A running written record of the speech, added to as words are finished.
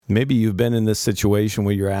Maybe you've been in this situation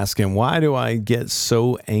where you're asking, why do I get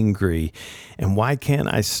so angry? And why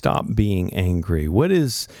can't I stop being angry? What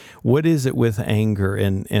is it with anger?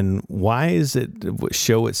 And why is it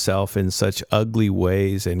show itself in such ugly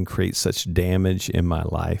ways and create such damage in my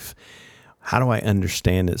life? How do I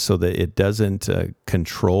understand it so that it doesn't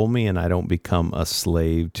control me and I don't become a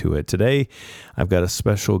slave to it? Today, I've got a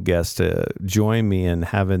special guest to join me in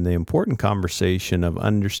having the important conversation of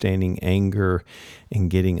understanding anger and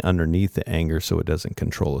getting underneath the anger so it doesn't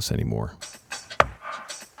control us anymore.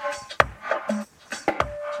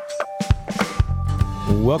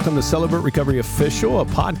 Welcome to Celebrate Recovery Official, a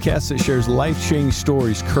podcast that shares life-changing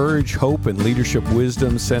stories, courage, hope, and leadership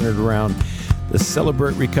wisdom centered around the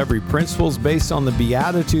Celebrate Recovery principles based on the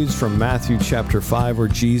Beatitudes from Matthew chapter 5, where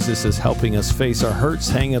Jesus is helping us face our hurts,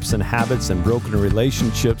 hang-ups, and habits and broken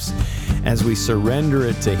relationships as we surrender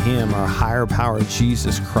it to Him, our higher power,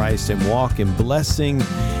 Jesus Christ, and walk in blessing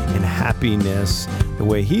and happiness the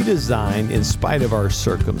way He designed in spite of our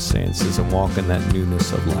circumstances and walk in that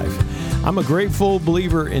newness of life. I'm a grateful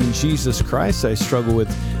believer in Jesus Christ. I struggle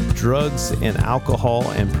with drugs and alcohol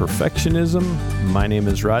and perfectionism. My name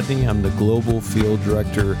is Rodney. I'm the Global Field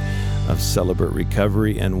Director of Celebrate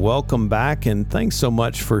Recovery, and welcome back. And thanks so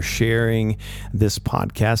much for sharing this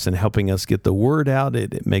podcast and helping us get the word out.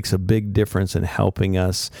 It makes a big difference in helping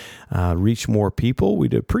us reach more people.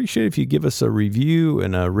 We'd appreciate if you give us a review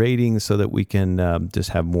and a rating so that we can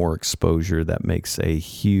just have more exposure. That makes a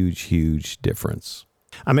huge, huge difference.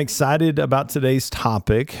 I'm excited about today's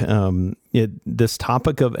topic, this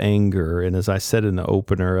topic of anger. And as I said in the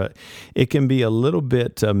opener, it can be a little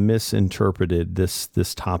bit misinterpreted,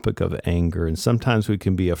 this topic of anger. And sometimes we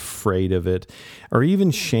can be afraid of it or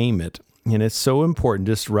even shame it. And it's so important,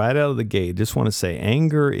 just right out of the gate, just want to say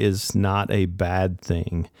anger is not a bad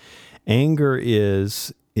thing. Anger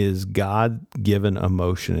is God-given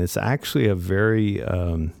emotion. It's actually a very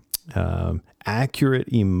accurate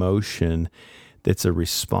emotion that's a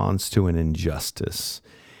response to an injustice.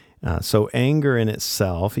 So anger in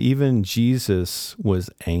itself, even Jesus was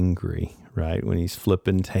angry, right? When he's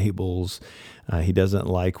flipping tables, he doesn't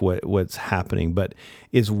like what's happening. But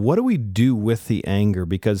is what do we do with the anger?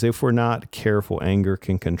 Because if we're not careful, anger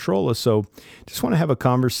can control us. So just want to have a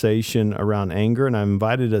conversation around anger. And I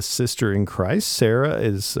invited a sister in Christ. Sarah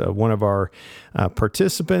is one of our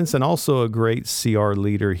participants and also a great CR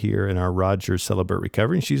leader here in our Rogers Celebrate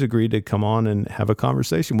Recovery. And she's agreed to come on and have a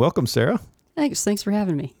conversation. Welcome, Sarah. Thanks for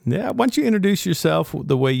having me. Yeah, why don't you introduce yourself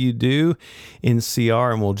the way you do in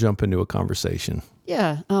CR, and we'll jump into a conversation.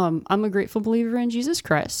 Yeah, I'm a grateful believer in Jesus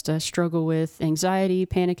Christ. I struggle with anxiety,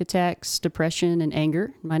 panic attacks, depression, and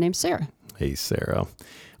anger. My name's Sarah. Hey, Sarah.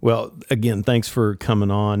 Well, again, thanks for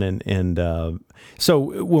coming on. And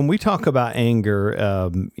so when we talk about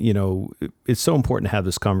anger, it's so important to have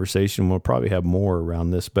this conversation. We'll probably have more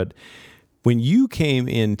around this. But when you came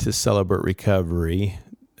into Celebrate Recovery,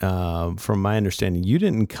 from my understanding, you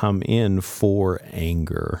didn't come in for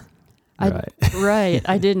anger. Right. Right.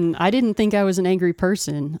 I didn't think I was an angry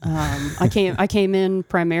person. I came in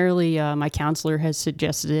primarily, my counselor has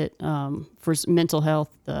suggested it, for mental health,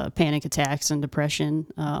 panic attacks and depression.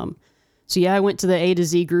 So yeah, I went to the A to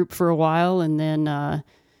Z group for a while and then,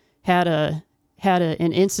 had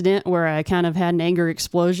an incident where I kind of had an anger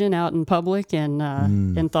explosion out in public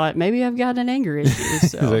and thought maybe I've got an anger issue.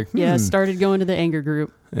 So started going to the anger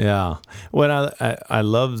group. Yeah. Well, I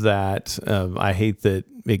love that. I hate that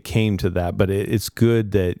it came to that, but it's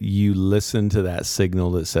good that you listened to that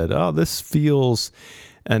signal that said, oh, this feels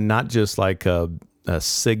not just like a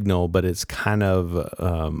signal, but it's kind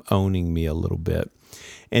of owning me a little bit.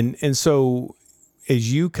 And so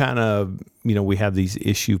as you kind of, we have these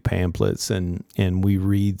issue pamphlets and we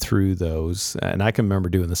read through those. And I can remember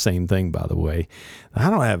doing the same thing, by the way. I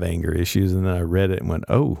don't have anger issues. And then I read it and went,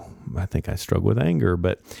 oh, I think I struggle with anger.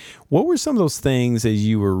 But what were some of those things as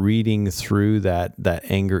you were reading through that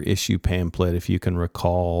anger issue pamphlet, if you can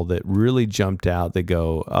recall, that really jumped out that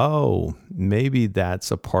go, oh, maybe that's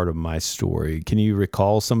a part of my story? Can you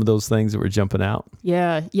recall some of those things that were jumping out?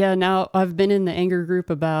 Yeah. Now I've been in the anger group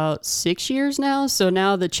about 6 years now. So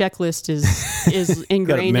now the checklist is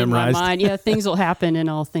ingrained in my mind. Yeah, things will happen and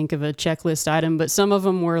I'll think of a checklist item. But some of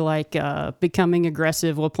them were like becoming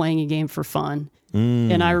aggressive while playing a game for fun.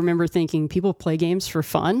 And I remember thinking, people play games for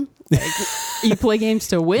fun? Like, you play games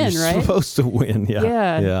to win, You're right? You're supposed to win,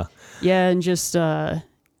 yeah. Yeah, and just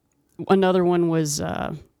another one was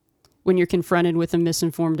when you're confronted with a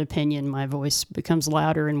misinformed opinion, my voice becomes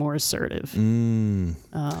louder and more assertive.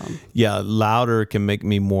 Louder can make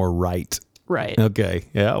me more right. Right. Okay.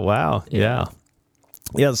 Yeah, wow. Yeah.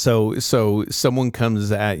 Yeah, so someone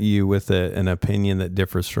comes at you with an opinion that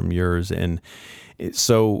differs from yours, and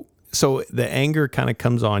so the anger kind of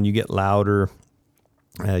comes on. You get louder,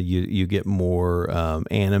 you get more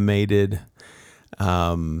animated.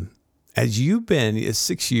 As you've been, it's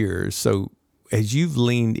 6 years, so as you've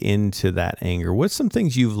leaned into that anger, what's some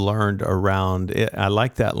things you've learned around it? I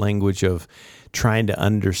like that language of trying to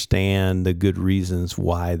understand the good reasons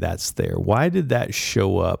why that's there. Why did that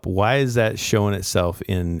show up? Why is that showing itself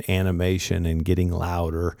in animation and getting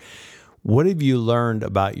louder? What have you learned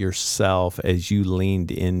about yourself as you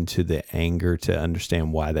leaned into the anger to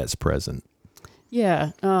understand why that's present?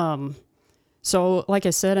 Yeah. So like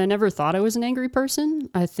I said, I never thought I was an angry person.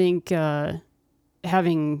 I think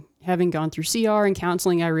having gone through CR and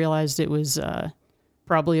counseling, I realized it was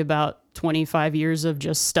probably about 25 years of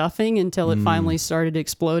just stuffing until it finally started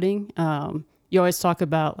exploding. You always talk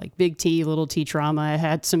about like big T, little T trauma. I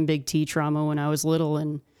had some big T trauma when I was little,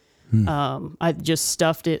 and I just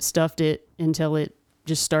stuffed it until it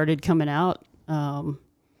just started coming out.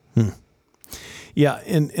 Yeah,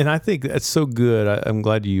 and I think that's so good. I'm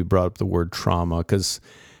glad you brought up the word trauma, because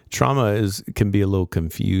trauma can be a little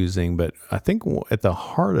confusing, but I think at the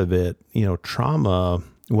heart of it, trauma,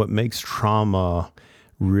 what makes trauma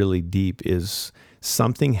really deep is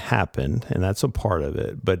something happened, and that's a part of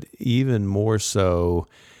it, but even more so,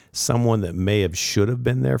 someone that should have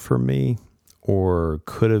been there for me or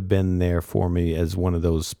could have been there for me as one of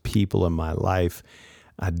those people in my life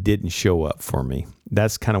didn't show up for me.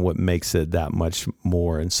 That's kind of what makes it that much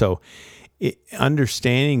more. And so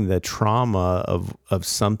understanding the trauma of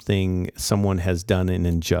something someone has done, an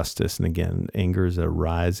injustice, and again, anger is a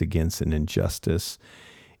rise against an injustice,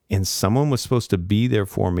 and someone was supposed to be there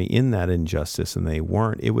for me in that injustice and they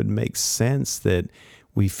weren't, it would make sense that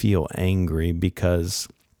we feel angry because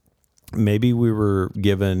maybe we were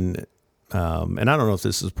given, and I don't know if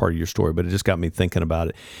this is part of your story, but it just got me thinking about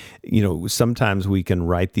it. Sometimes we can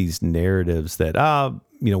write these narratives that,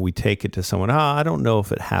 we take it to someone, I don't know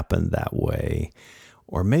if it happened that way,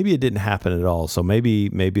 or maybe it didn't happen at all. So maybe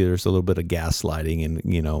there's a little bit of gaslighting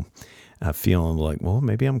and, feeling like, well,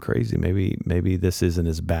 maybe I'm crazy. Maybe this isn't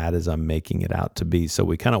as bad as I'm making it out to be. So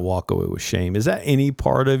we kind of walk away with shame. Is that any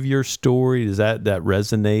part of your story? Does that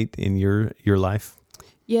resonate in your life?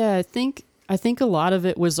 Yeah, I think a lot of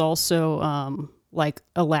it was also like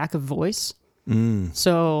a lack of voice.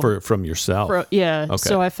 So from yourself. Okay. Okay.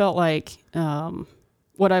 So I felt like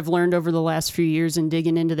what I've learned over the last few years in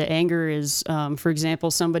digging into the anger is, for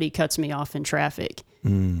example, somebody cuts me off in traffic,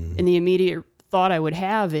 and the immediate thought I would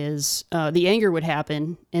have is the anger would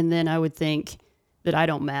happen, and then I would think that I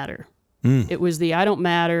don't matter. It was the I don't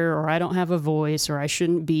matter, or I don't have a voice, or I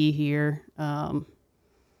shouldn't be here. A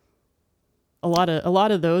lot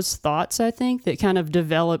of those thoughts, I think, that kind of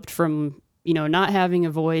developed from not having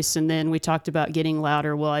a voice, and then we talked about getting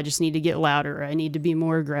louder. Well, I just need to get louder. I need to be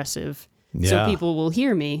more aggressive, so people will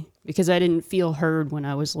hear me, because I didn't feel heard when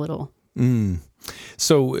I was little.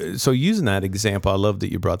 So using that example, I love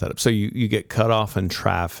that you brought that up. So you get cut off in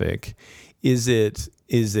traffic. Is it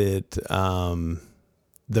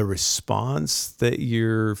the response that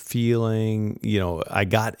you're feeling? I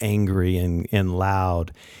got angry and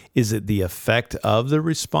loud. Is it the effect of the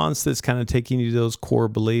response that's kind of taking you to those core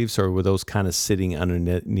beliefs, or were those kind of sitting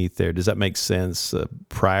underneath there? Does that make sense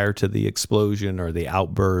prior to the explosion or the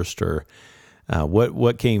outburst, or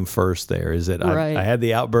what came first there? Is it right. I had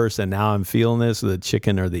the outburst and now I'm feeling this, the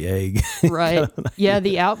chicken or the egg? Right. Yeah,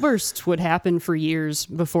 the outbursts would happen for years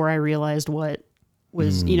before I realized what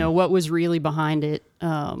was, what was really behind it.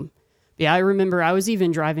 I remember I was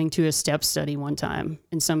even driving to a step study one time,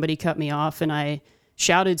 and somebody cut me off, and I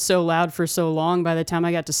shouted so loud for so long. By the time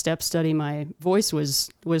I got to step study, my voice was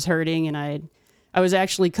hurting, and I was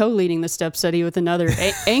actually co-leading the step study with another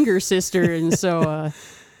anger sister, and so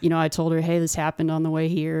I told her, hey, this happened on the way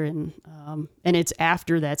here. And it's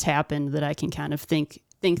after that's happened that I can kind of think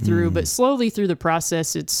through, but slowly through the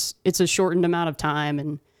process, it's a shortened amount of time.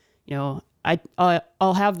 And,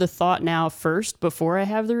 I'll have the thought now first before I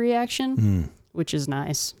have the reaction, which is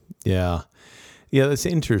nice. Yeah. Yeah. That's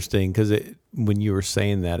interesting, because when you were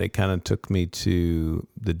saying that, it kind of took me to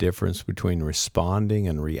the difference between responding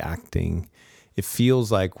and reacting. It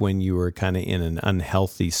feels like when you were kind of in an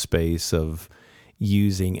unhealthy space of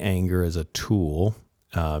using anger as a tool,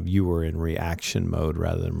 you were in reaction mode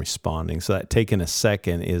rather than responding. So that taking a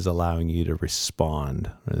second is allowing you to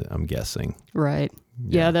respond, I'm guessing. Right.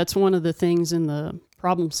 Yeah, that's one of the things in the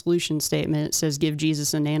problem solution statement. It says, give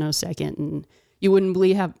Jesus a nanosecond. And you wouldn't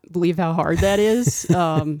believe how hard that is.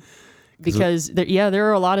 Because there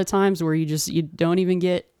are a lot of times where you don't even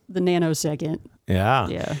get the nanosecond. Yeah.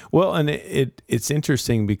 Yeah. Well, and it's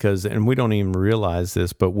interesting because, and we don't even realize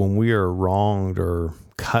this, but when we are wronged or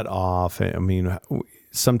cut off, I mean,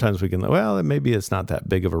 sometimes we can, well, maybe it's not that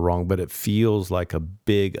big of a wrong, but it feels like a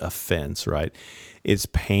big offense, right? It's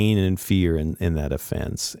pain and fear in that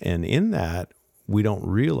offense. And in that, we don't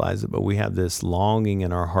realize it, but we have this longing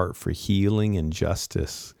in our heart for healing and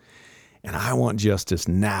justice. And I want justice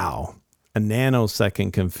now. A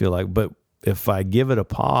nanosecond can feel like, but if I give it a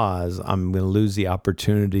pause, I'm going to lose the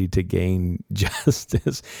opportunity to gain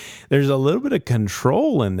justice. There's a little bit of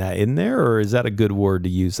control in that, isn't there? Or is that a good word to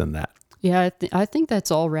use in that? Yeah, I think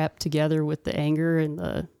that's all wrapped together with the anger and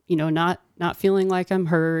the, not feeling like I'm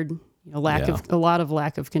heard, a lot of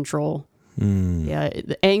lack of control. Yeah,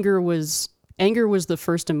 the anger was the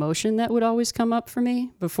first emotion that would always come up for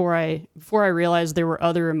me before I realized there were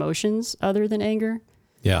other emotions other than anger.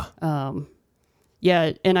 Yeah.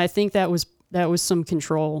 Yeah, and I think that was some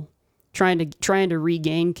control, trying to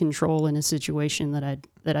regain control in a situation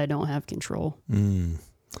that I don't have control.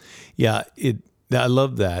 Yeah, I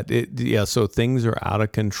love that. So things are out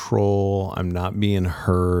of control. I'm not being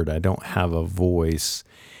heard. I don't have a voice.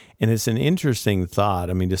 And it's an interesting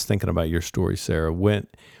thought. I mean, just thinking about your story, Sarah,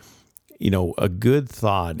 a good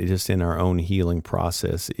thought just in our own healing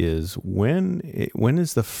process is when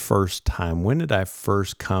is the first time, when did I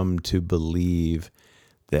first come to believe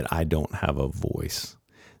that I don't have a voice?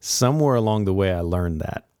 Somewhere along the way, I learned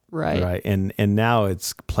that. Right. And now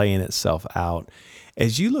it's playing itself out.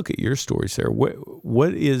 As you look at your story, Sarah,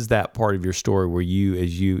 what is that part of your story where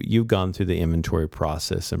you've gone through the inventory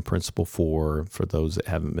process, and Principle 4, for those that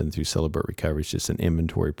haven't been through Celebrate Recovery, it's just an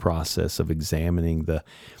inventory process of examining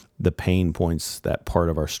the pain points, that part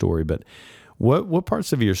of our story. But what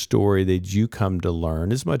parts of your story did you come to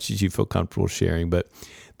learn, as much as you feel comfortable sharing, but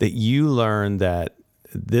that you learned that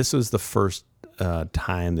this was the first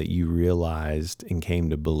time that you realized and came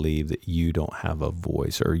to believe that you don't have a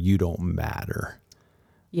voice or you don't matter?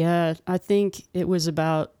 Yeah, I think it was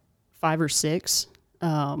about 5 or 6.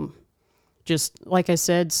 Just like I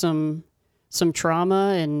said, some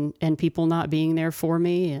trauma and people not being there for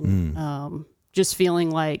me, and just feeling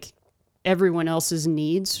like everyone else's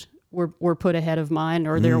needs were put ahead of mine,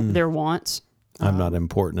 or their wants. I'm not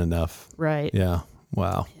important enough. Right. Yeah.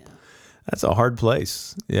 Wow. Yeah. That's a hard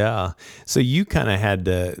place. Yeah. So you kind of had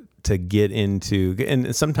to get into,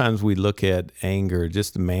 and sometimes we look at anger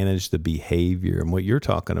just to manage the behavior. And what you're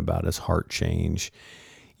talking about is heart change.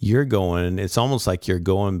 It's almost like you're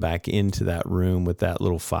going back into that room with that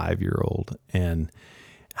little 5-year-old. And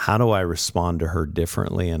how do I respond to her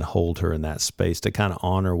differently and hold her in that space to kind of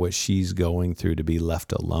honor what she's going through, to be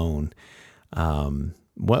left alone?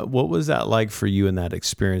 What was that like for you in that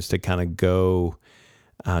experience, to kind of go,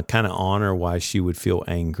 kind of honor why she would feel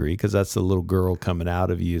angry? Because that's the little girl coming out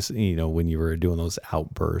of you, when you were doing those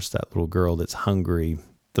outbursts, that little girl that's hungry,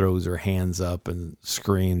 throws her hands up and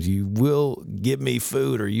screams, "You will give me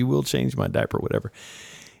food, or you will change my diaper," whatever.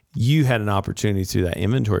 You had an opportunity through that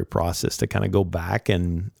inventory process to kind of go back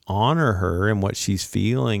and honor her and what she's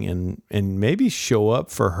feeling, and maybe show up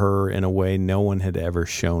for her in a way no one had ever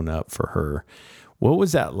shown up for her. What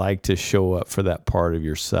was that like to show up for that part of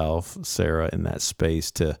yourself, Sarah, in that space,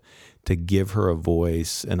 to give her a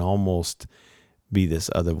voice and almost be this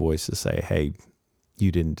other voice to say, "Hey,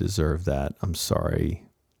 you didn't deserve that. I'm sorry.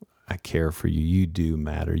 I care for you. You do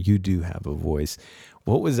matter. You do have a voice."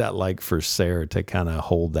 What was that like for Sarah to kind of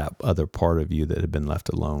hold that other part of you that had been left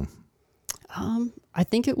alone? I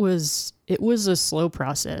think it was a slow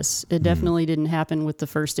process. It definitely didn't happen with the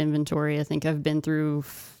first inventory. I think I've been through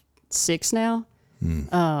 6 now.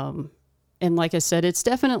 And like I said, it's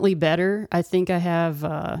definitely better. I think I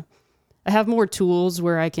have more tools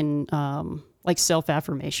where I can, like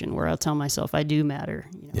self-affirmation, where I'll tell myself I do matter.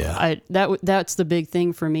 Yeah. That's the big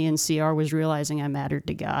thing for me in CR, was realizing I mattered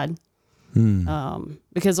to God.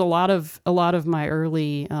 Because a lot of my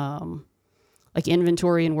early, like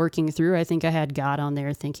inventory and working through, I think I had God on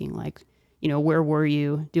there thinking like, where were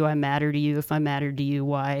you? Do I matter to you? If I mattered to you,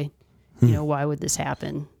 why, why would this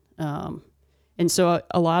happen? And so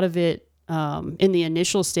a lot of it, in the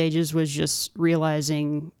initial stages, was just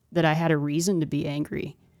realizing that I had a reason to be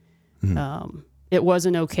angry. It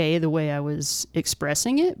wasn't okay the way I was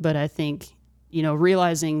expressing it, but I think,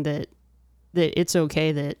 realizing that it's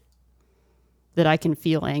okay that I can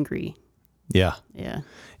feel angry. Yeah. Yeah.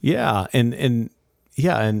 Yeah. And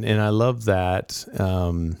I love that.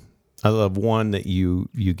 I love, one, that you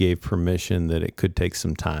gave permission that it could take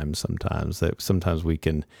some time sometimes, that sometimes we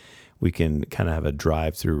can kind of have a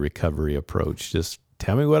drive-through recovery approach. Just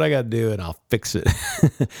Tell me what I got to do and I'll fix it.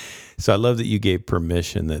 So I love that you gave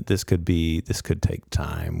permission that this could take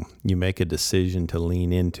time. You make a decision to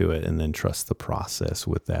lean into it and then trust the process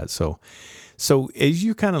with that. So as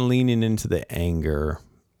you kind of leaning into the anger,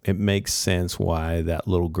 it makes sense why that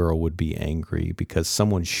little girl would be angry, because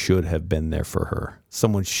someone should have been there for her.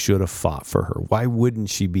 Someone should have fought for her. Why wouldn't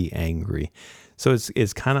she be angry? So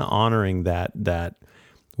it's kind of honoring that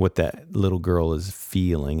what that little girl is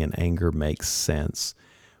feeling, and anger makes sense.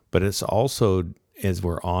 But it's also, as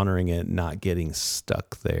we're honoring it, not getting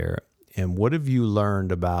stuck there. And what have you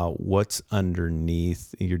learned about what's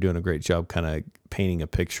underneath? You're doing a great job kind of painting a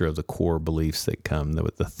picture of the core beliefs that come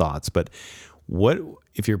with the thoughts. But what,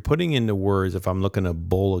 if you're putting into words, if I'm looking at a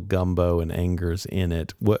bowl of gumbo and anger's in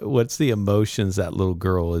it, what's the emotions that little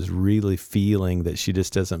girl is really feeling that she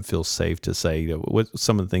just doesn't feel safe to say? What's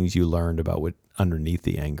some of the things you learned about what underneath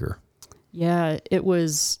the anger? Yeah, it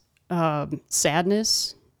was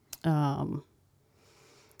sadness.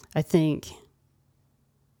 I think.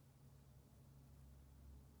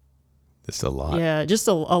 Just a lot. Yeah, just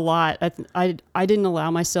a lot. I didn't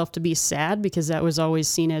allow myself to be sad because that was always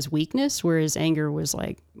seen as weakness, whereas anger was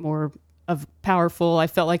like more of powerful. I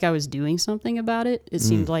felt like I was doing something about it. It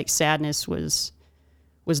seemed like sadness was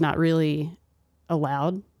not really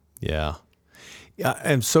allowed. Yeah.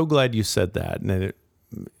 I'm so glad you said that. And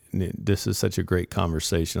this is such a great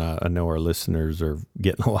conversation. I know our listeners are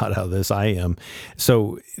getting a lot out of this. I am.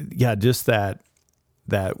 So yeah, just that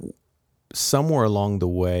somewhere along the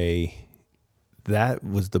way, that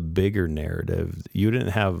was the bigger narrative. You didn't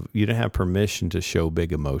have permission to show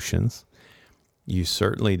big emotions. You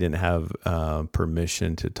certainly didn't have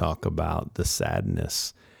permission to talk about the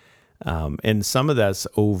sadness. And some of that's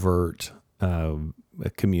overt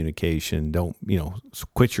communication. Don't,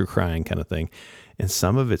 quit your crying kind of thing. And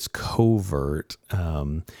some of it's covert.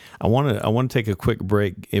 I want to take a quick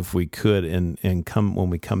break if we could, and when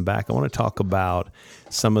we come back, I want to talk about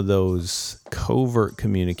some of those covert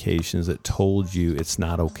communications that told you it's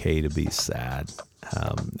not okay to be sad,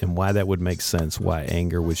 and why that would make sense, why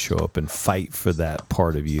anger would show up and fight for that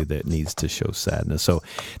part of you that needs to show sadness. So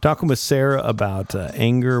talking with Sarah about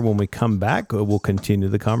anger. When we come back, we'll continue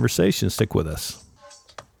the conversation. Stick with us.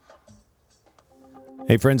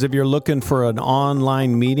 Hey friends, if you're looking for an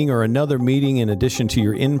online meeting or another meeting in addition to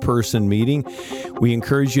your in-person meeting, we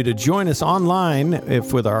encourage you to join us online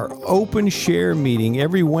with our open share meeting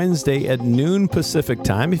every Wednesday at noon Pacific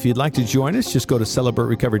time. If you'd like to join us, just go to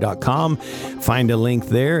celebraterecovery.com, find a link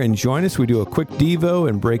there and join us. We do a quick Devo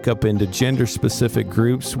and break up into gender-specific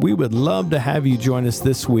groups. We would love to have you join us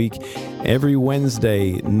this week every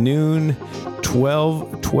Wednesday, noon,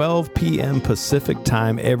 12 p.m. Pacific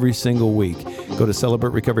time every single week. Go to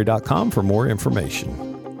celebraterecovery.com for more information.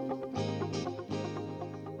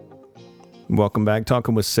 Welcome back.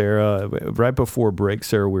 Talking with Sarah. Right before break,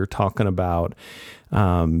 Sarah, we were talking about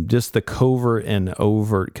just the covert and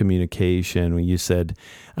overt communication when you said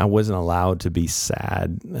I wasn't allowed to be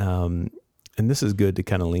sad. And this is good to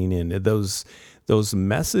kind of lean in. Those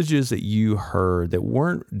messages that you heard that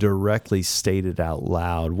weren't directly stated out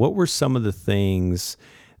loud, what were some of the things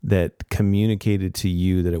that communicated to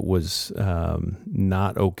you that it was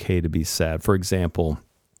not okay to be sad? For example,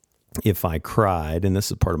 if I cried, and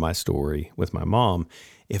this is part of my story with my mom,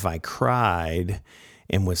 if I cried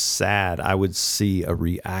and was sad, I would see a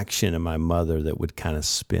reaction in my mother that would kind of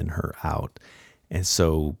spin her out. And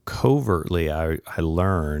so covertly, I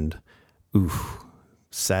learned,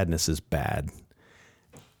 sadness is bad.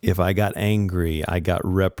 If I got angry, I got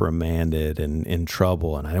reprimanded and in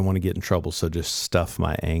trouble, and I didn't want to get in trouble, so just stuff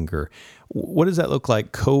my anger. What does that look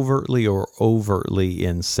like covertly or overtly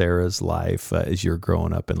in Sarah's life as you're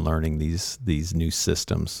growing up and learning these new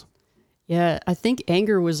systems? Yeah, I think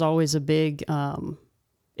anger was always a big,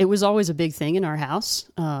 it was always a big thing in our house.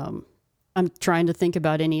 I'm trying to think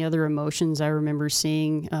about any other emotions I remember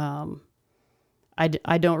seeing.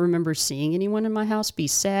 I don't remember seeing anyone in my house be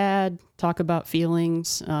sad, talk about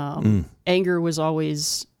feelings. Anger was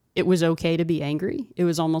always, it was okay to be angry. It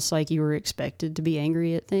was almost like you were expected to be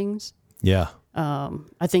angry at things. Yeah.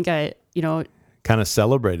 I think kind of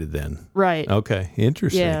celebrated then. Right. Okay.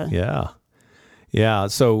 Interesting. Yeah.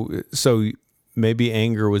 So maybe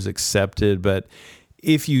anger was accepted, but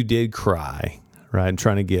if you did cry, right, and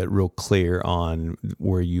trying to get real clear on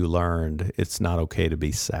where you learned it's not okay to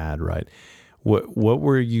be sad, right? What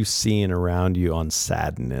were you seeing around you on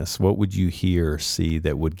sadness? What would you hear or see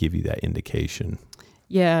that would give you that indication?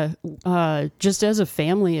 Yeah, just as a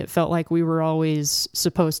family, it felt like we were always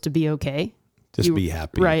supposed to be okay. Be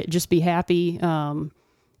happy. Right, just be happy.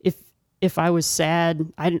 If I was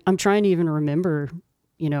sad, I'm trying to even remember,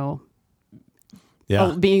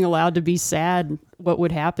 being allowed to be sad, what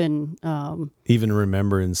would happen. Even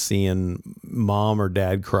remembering seeing mom or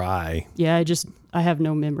dad cry. Yeah, I have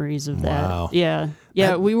no memories of that. Wow. Yeah.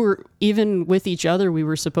 Yeah, we were, even with each other, we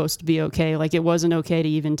were supposed to be okay. Like, it wasn't okay to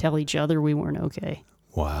even tell each other we weren't okay.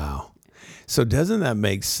 Wow. So doesn't that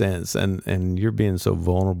make sense? And you're being so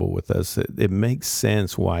vulnerable with us. It makes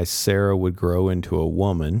sense why Sarah would grow into a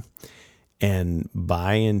woman and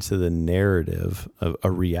buy into the narrative of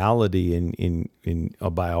a reality in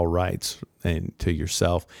by all rights and to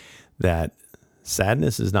yourself that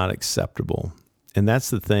sadness is not acceptable. And that's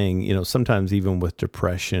the thing, sometimes even with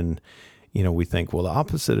depression, we think, well, the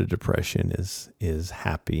opposite of depression is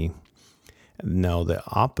happy. No, the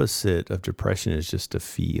opposite of depression is just to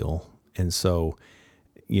feel. And so,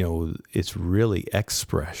 it's really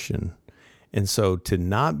expression. And so to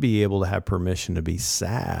not be able to have permission to be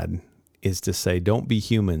sad is to say, don't be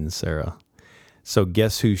human, Sarah. So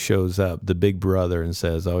guess who shows up? The big brother, and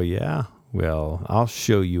says, oh, yeah, well, I'll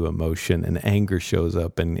show you emotion. And anger shows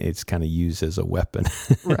up, and it's kind of used as a weapon.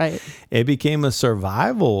 Right. It became a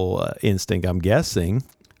survival instinct, I'm guessing.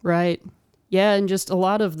 Right. Yeah, and just a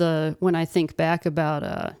lot of when I think back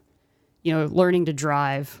about, learning to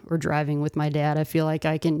drive or driving with my dad, I feel like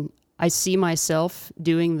I see myself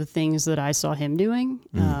doing the things that I saw him doing.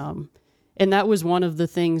 And that was one of the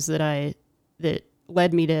things that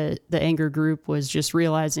led me to the anger group, was just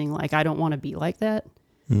realizing, like, I don't want to be like that.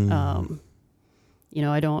 I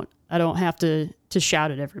don't have to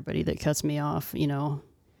shout at everybody that cuts me off,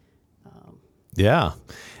 Yeah.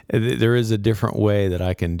 There is a different way that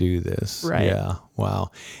I can do this. Right. Yeah.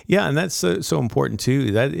 Wow. Yeah. And that's so important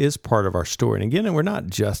too. That is part of our story. And again, we're not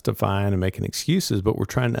justifying and making excuses, but we're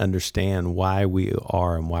trying to understand why we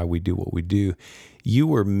are and why we do what we do. You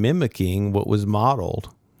were mimicking what was modeled,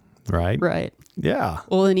 right? Right. Yeah.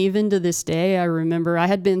 Well, and even to this day, I remember I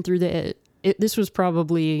had been through this was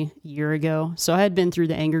probably a year ago. So I had been through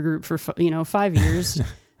the anger group for, 5 years.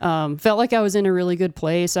 Felt like I was in a really good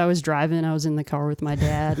place. I was driving. I was in the car with my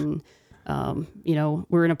dad, and,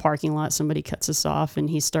 we're in a parking lot. Somebody cuts us off, and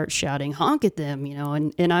he starts shouting, honk at them,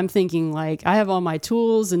 and I'm thinking, like, I have all my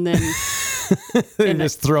tools, and then and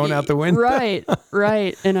just thrown out the window.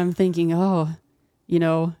 Right. And I'm thinking,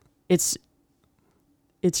 it's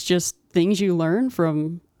just things you learn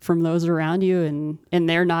from those around you, and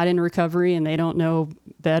they're not in recovery, and they don't know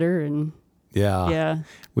better. And yeah.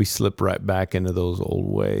 We slip right back into those old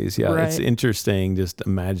ways. Yeah. Right. It's interesting just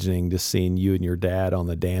imagining just seeing you and your dad on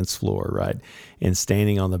the dance floor, right? And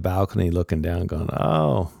standing on the balcony looking down going,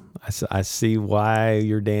 oh, I see why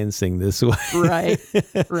you're dancing this way. Right.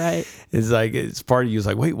 It's like, it's part of you is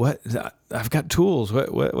like, wait, what? I've got tools.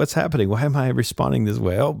 What's happening? Why am I responding this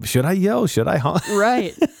way? Oh, should I yell? Should I honk?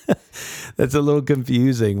 Right. That's a little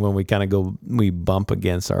confusing when we kind of we bump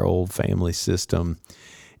against our old family system.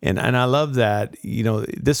 And I love that,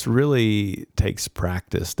 this really takes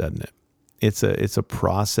practice, doesn't it? It's a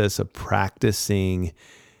process of practicing,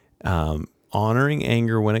 honoring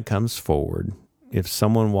anger when it comes forward. If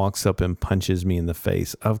someone walks up and punches me in the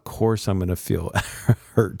face, of course I'm going to feel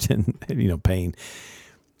hurt and pain.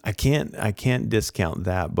 I can't discount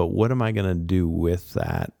that, but what am I going to do with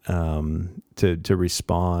that to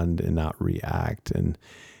respond and not react?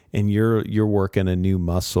 And you're working a new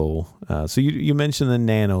muscle. So you mentioned the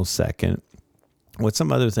nanosecond. What's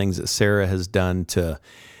some other things that Sarah has done to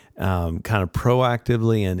kind of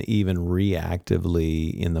proactively and even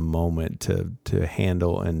reactively in the moment to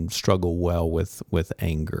handle and struggle well with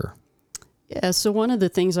anger? Yeah. So one of the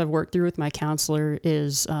things I've worked through with my counselor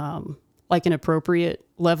is like an appropriate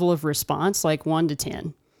level of response, like 1 to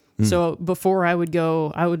 10. So before I would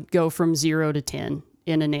go from 0 to 10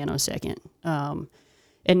 in a nanosecond.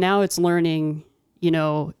 And now it's learning,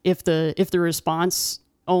 if the response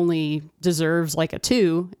only deserves like a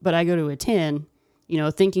 2, but I go to a 10,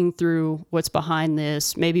 thinking through what's behind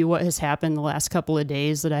this, maybe what has happened the last couple of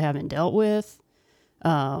days that I haven't dealt with.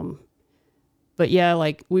 But yeah,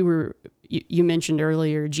 like you mentioned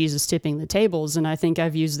earlier, Jesus tipping the tables, and I think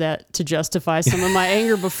I've used that to justify some of my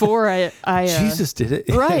anger before. Jesus did it.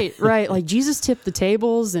 Right. Like Jesus tipped the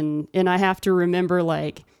tables, and I have to remember,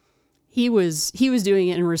 like, he was doing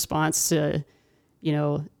it in response to,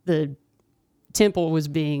 the temple was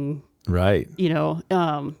being right.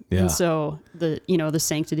 And so the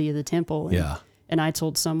sanctity of the temple. And, and I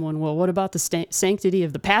told someone, well, what about the sanctity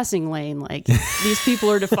of the passing lane? Like, these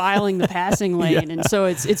people are defiling the passing lane. And so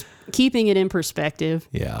it's keeping it in perspective.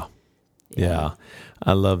 Yeah.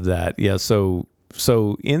 I love that. Yeah. So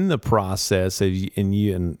in the process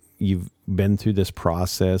you've been through this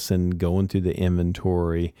process and going through the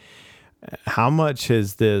inventory, how much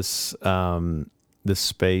has this the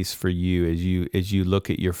space for you as you look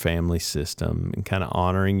at your family system and kind of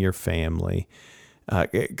honoring your family.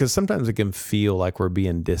 Because sometimes it can feel like we're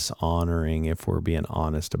being dishonoring if we're being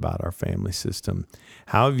honest about our family system.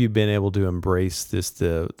 How have you been able to embrace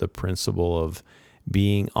the principle of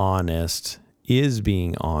being honest is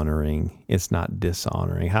being honoring? It's not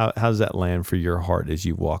dishonoring. How does that land for your heart as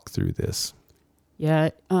you walk through this?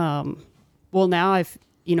 Yeah. Well, now I've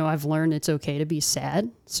learned it's okay to be sad.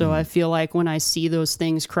 So I feel like when I see those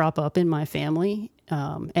things crop up in my family,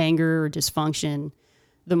 anger or dysfunction,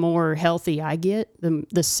 the more healthy I get,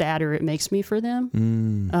 the sadder it makes me for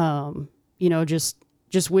them.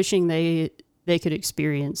 Just wishing they could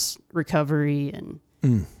experience recovery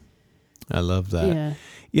and. I love that.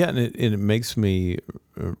 Yeah, and it makes me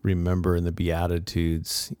remember in the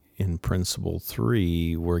Beatitudes in Principle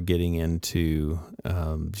 3, we're getting into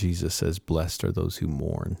Jesus says, "Blessed are those who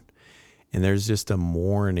mourn," and there's just a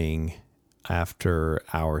mourning after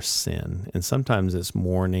our sin. And sometimes it's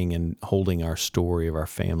mourning and holding our story of our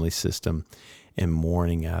family system and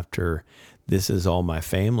mourning after this is all my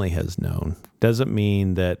family has known. Doesn't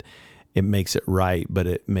mean that it makes it right, but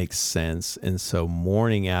it makes sense. And so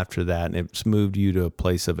mourning after that, and it's moved you to a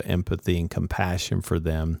place of empathy and compassion for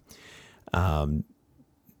them,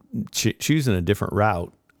 choosing a different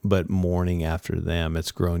route, but mourning after them,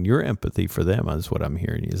 it's grown your empathy for them, is what I'm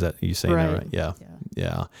hearing. Is that you saying that right?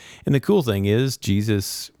 Yeah. And the cool thing is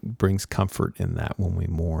Jesus brings comfort in that when we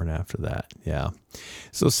mourn after that. Yeah.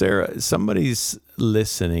 So Sarah, somebody's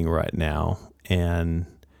listening right now and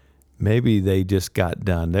maybe they just got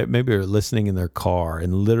done. Maybe they're listening in their car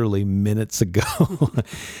and literally minutes ago,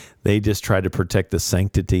 they just tried to protect the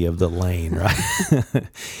sanctity of the lane, right?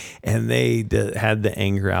 And they had the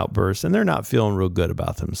anger outburst and they're not feeling real good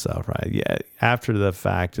about themselves, right? Yeah. After the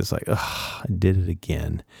fact, it's like, I did it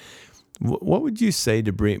again. What would you say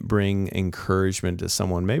to bring encouragement to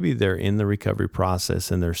someone? Maybe they're in the recovery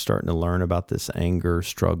process and they're starting to learn about this anger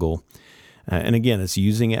struggle. And again, it's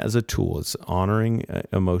using it as a tool. It's honoring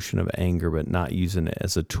emotion of anger, but not using it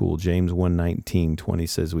as a tool. James 1:19-20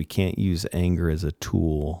 says we can't use anger as a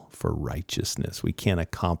tool for righteousness. We can't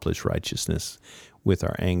accomplish righteousness with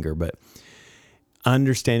our anger, but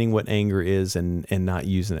understanding what anger is and not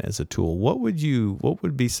using it as a tool. What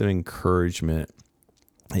would be some encouragement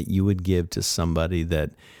that you would give to somebody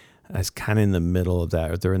that is kind of in the middle of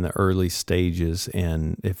that, or they're in the early stages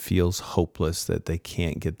and it feels hopeless that they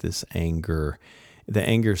can't get this anger? The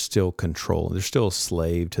anger is still control. They're still a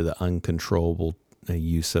slave to the uncontrollable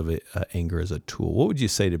use of it, anger as a tool. What would you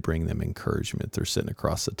say to bring them encouragement if they're sitting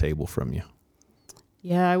across the table from you?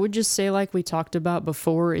 Yeah, I would just say, like we talked about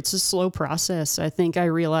before, it's a slow process. I think I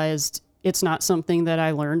realized it's not something that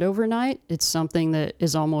I learned overnight. It's something that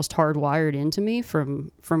is almost hardwired into me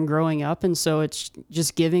from growing up. And so it's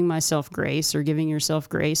just giving myself grace, or giving yourself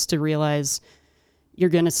grace to realize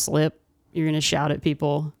you're going to slip. You're going to shout at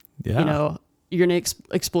people. Yeah. You're going to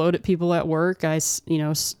explode at people at work.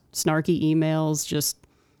 Snarky emails, just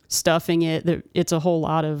stuffing it. It's a whole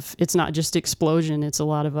lot of, it's not just explosion. It's a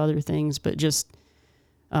lot of other things, but just,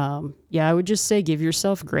 I would just say give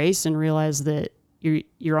yourself grace and realize that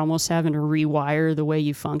you're almost having to rewire the way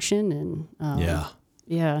you function. And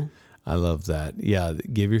yeah. I love that. Yeah.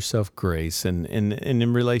 Give yourself grace. And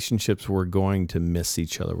in relationships, we're going to miss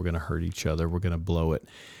each other. We're going to hurt each other. We're going to blow it.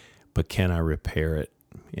 But can I repair it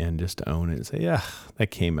and just own it and say, yeah,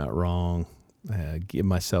 that came out wrong. Give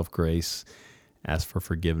myself grace, ask for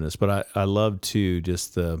forgiveness. But I love too,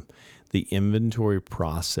 just the inventory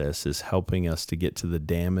process is helping us to get to the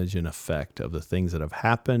damage and effect of the things that have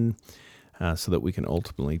happened, so that we can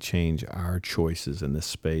ultimately change our choices in this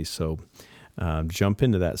space. So jump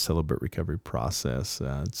into that Celebrate Recovery process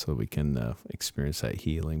so we can experience that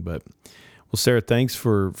healing. But, well, Sarah, thanks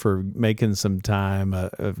for making some time.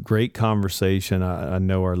 A great conversation. I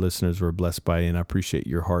know our listeners were blessed by it, and I appreciate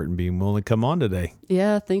your heart and being willing to come on today.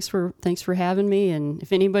 Yeah, thanks for having me. And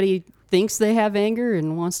if anybody thinks they have anger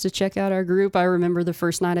and wants to check out our group, I remember the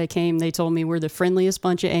first night I came, they told me we're the friendliest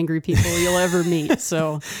bunch of angry people you'll ever meet.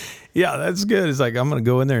 So yeah, that's good. It's like, I'm going to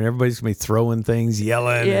go in there and everybody's going to be throwing things,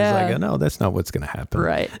 yelling. Yeah. It's like, no, that's not what's going to happen.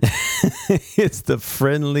 Right. It's the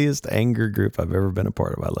friendliest anger group I've ever been a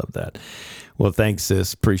part of. I love that. Well, thanks,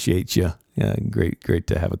 sis. Appreciate you. Yeah, great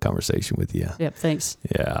to have a conversation with you. Yep, thanks.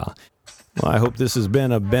 Yeah. Well, I hope this has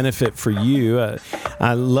been a benefit for you.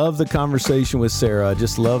 I love the conversation with Sarah. I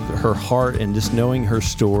just love her heart and just knowing her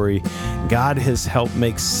story. God has helped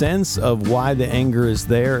make sense of why the anger is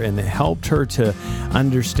there, and it helped her to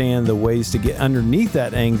understand the ways to get underneath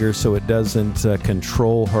that anger so it doesn't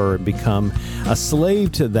control her and become a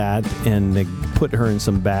slave to that and put her in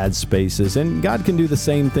some bad spaces. And God can do the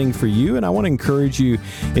same thing for you. And I want to encourage you,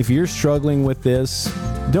 if you're struggling with this,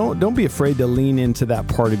 don't be afraid to lean into that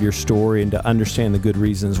part of your story and to understand the good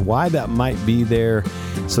reasons why that might be there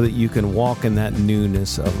so that you can walk in that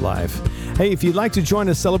newness of life. Hey, if you'd like to join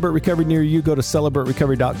a Celebrate Recovery near you, go to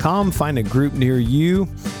celebraterecovery.com, find a group near you.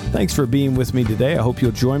 Thanks for being with me today. I hope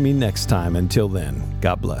you'll join me next time. Until then,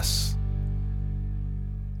 God bless.